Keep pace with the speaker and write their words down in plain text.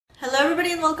Hello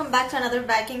everybody and welcome back to another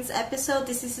Vikings episode.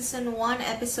 This is season 1,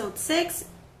 episode 6,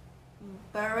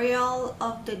 Burial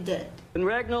of the Dead. When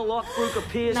Ragnar Lothbrok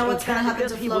appears now in what's gonna happen to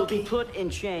Canada, he will be Floki? put in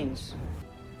chains.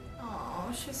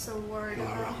 Oh, she's so worried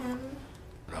about him.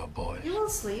 No, boys. You will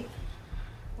sleep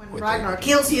when With Ragnar the-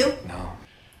 kills you. No.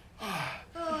 Oh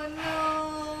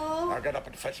no. Now get up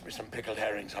and fetch me some pickled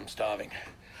herrings. I'm starving.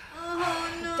 Oh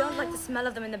no. Don't like the smell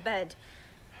of them in the bed.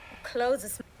 Clothes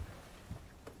are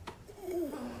Oh no.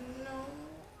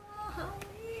 How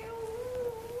you?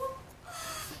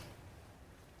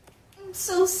 I'm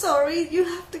so sorry you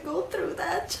have to go through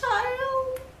that,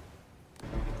 child.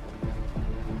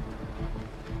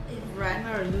 If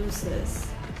Ragnar loses,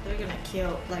 they're gonna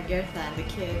kill like Gertha and the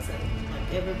kids and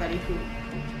like everybody who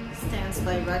stands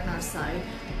by Ragnar's side.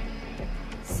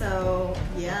 So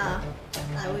yeah,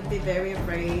 I would be very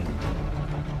afraid.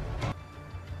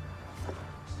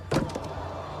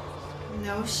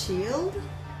 No shield?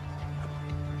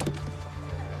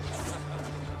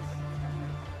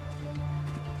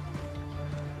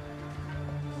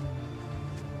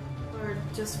 Or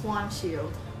just one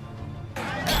shield?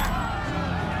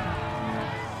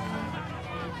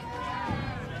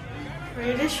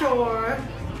 Pretty sure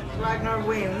Ragnar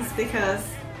wins because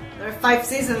there are 5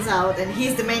 seasons out and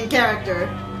he's the main character.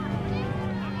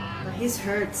 But he's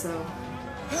hurt, so...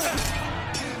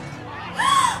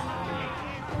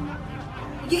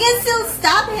 You can still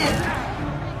stab him!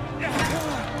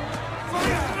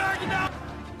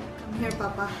 Come here,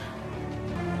 Papa.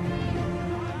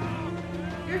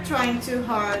 You're trying too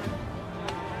hard.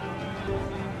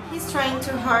 He's trying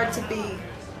too hard to be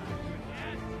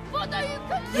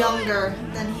younger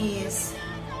than he is.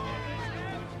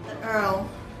 The Earl.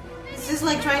 He's just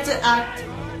like trying to act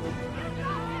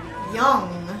young.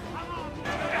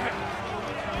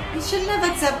 He shouldn't have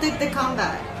accepted the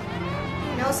combat.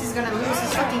 He knows he's gonna lose,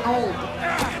 he's fucking old.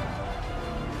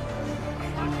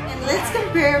 And let's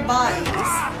compare bodies.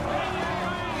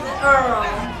 The Earl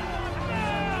is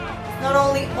not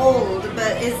only old,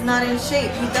 but is not in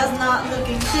shape. He does not look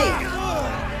in shape.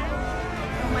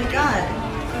 Oh my god.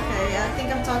 Okay, I think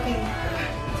I'm talking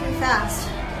too fast.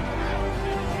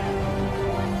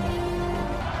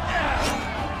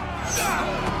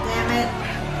 Damn it.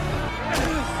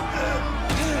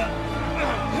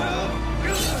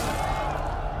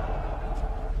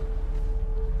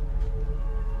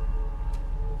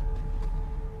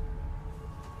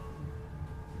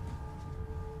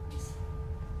 Is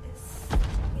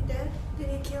he dead? Did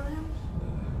he kill him?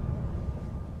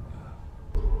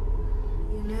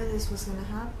 You knew this was gonna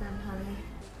happen, honey.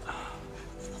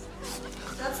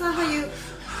 That's not how you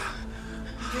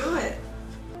do it.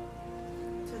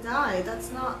 To die,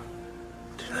 that's not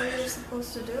how you're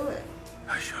supposed to do it.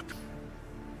 I should.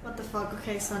 What the fuck?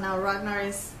 Okay, so now Ragnar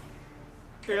is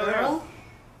Kill Earl?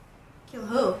 Kill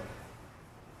who?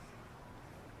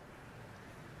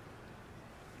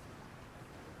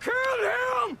 Kill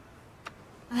him!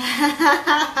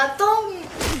 Don't.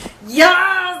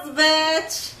 Yes,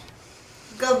 bitch!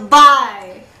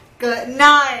 Goodbye! Good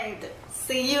night!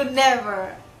 See you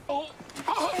never!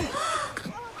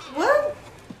 What?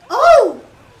 Oh!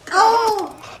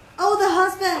 Oh! Oh, the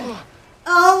husband!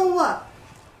 Oh!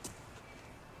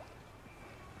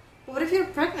 What if you're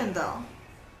pregnant though?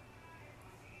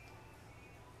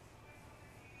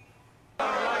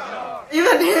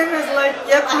 Even him is like,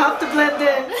 yep, I have to blend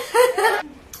in.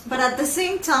 But at the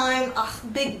same time,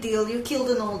 big deal, you killed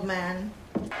an old man.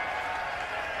 Oh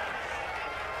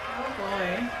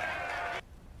boy.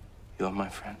 You're my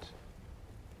friend.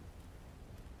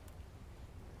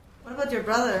 What about your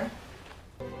brother?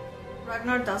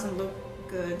 Ragnar doesn't look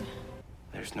good.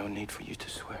 There's no need for you to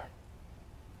swear.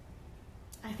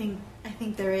 I think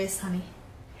there is, honey.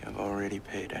 You have already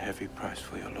paid a heavy price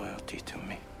for your loyalty to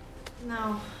me.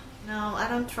 No, I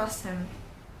don't trust him.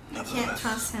 I can't Nevertheless,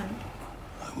 trust him.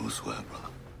 I will swear, brother.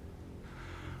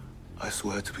 I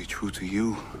swear to be true to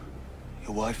you,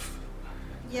 your wife.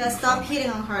 Yeah, stop hitting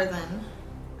on her then.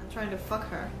 I'm trying to fuck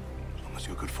her. As long as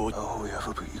you're good for oh, we have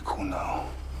to be equal now,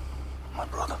 my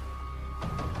brother.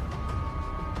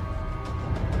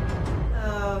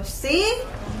 Oh, see?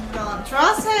 Don't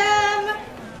trust him!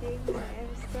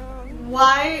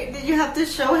 Why did you have to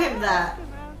show him that?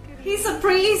 He's a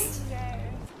priest!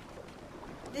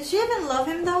 Did she even love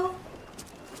him though?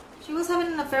 She was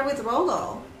having an affair with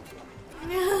Rollo.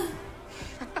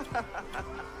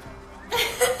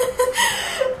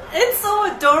 It's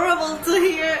so adorable to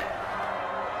hear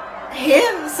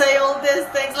him say all these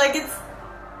things. Like, it's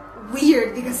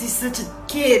weird because he's such a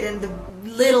kid and the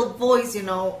little voice, you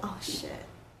know. Oh shit.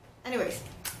 Anyways,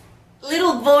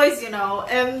 little voice, you know,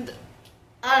 and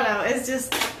I don't know, it's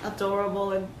just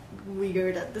adorable and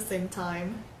weird at the same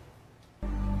time.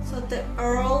 So the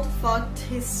Earl fucked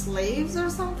his slaves or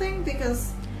something?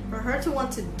 Because for her to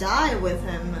want to die with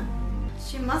him,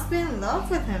 she must be in love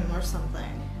with him or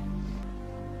something.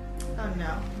 Oh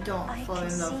no, don't fall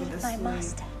in love with this slave.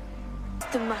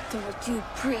 What's the matter with you,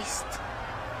 priest?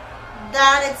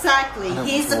 That exactly,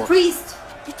 he's a priest.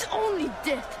 It's only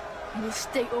death. You will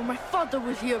stay or my father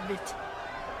will hear of it.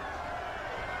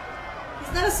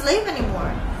 He's not a slave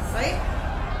anymore, right?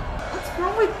 What's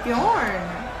wrong with Bjorn?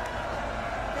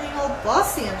 Being all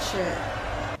bossy and shit.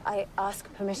 I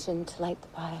ask permission to light the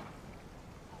pyre.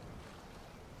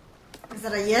 Is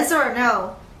that a yes or a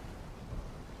no?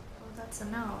 Oh, that's a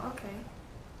no, okay.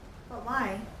 But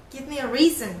why? Give me a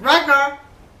reason. Ragnar!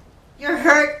 You're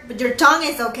hurt, but your tongue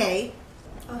is okay.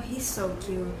 Oh, he's so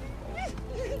cute.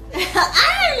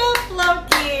 I love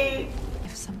Loki! I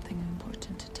have something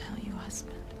important to tell you,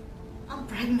 husband. I'm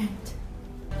pregnant.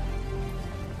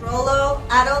 Rollo,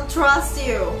 I don't trust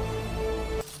you.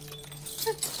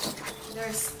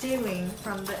 They're stealing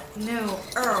from the new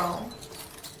Earl.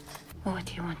 What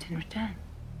do you want in return?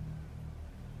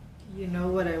 You know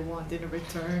what I want in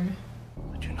return.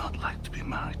 Would you not like to be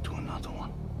married to another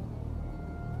one?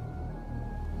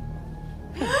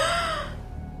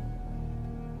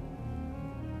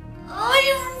 Oh,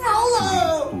 you're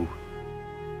Rollo!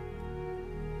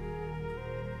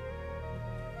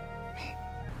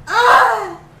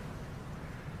 Ah!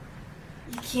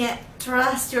 You can't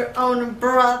trust your own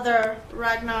brother,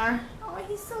 Ragnar. Oh,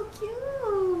 he's so cute.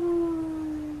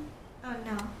 Oh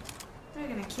no. They're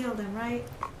gonna kill them, right?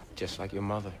 Just like your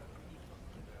mother.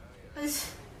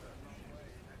 That's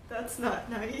not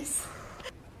nice.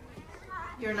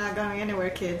 You're not going anywhere,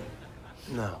 kid.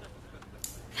 No.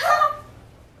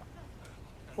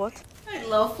 What? I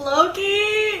love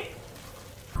Loki!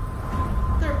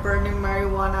 They're burning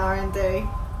marijuana, aren't they?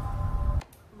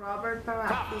 Robert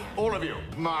Baratheon. All of you,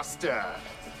 master.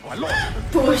 My lord.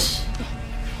 Push!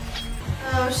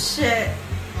 Oh shit.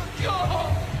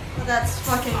 Oh, that's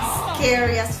fucking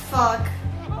scary as fuck.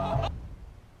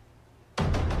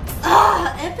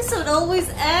 Ah, episode always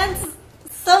ends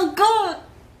so good!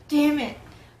 Damn it.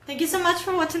 Thank you so much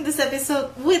for watching this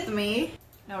episode with me.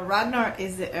 Now Ragnar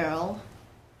is the Earl.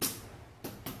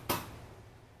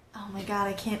 Oh my god,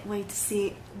 I can't wait to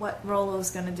see what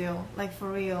Rollo's gonna do. Like, for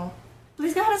real.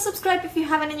 Please go ahead and subscribe if you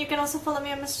haven't, and you can also follow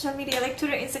me on my social media like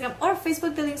Twitter, Instagram, or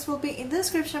Facebook. The links will be in the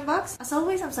description box. As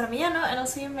always, I'm Sora Miyano, and I'll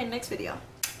see you in my next video.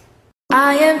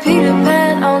 I am Peter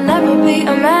Pan, I'll never be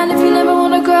a man if you never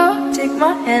wanna grow. Take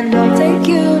my hand,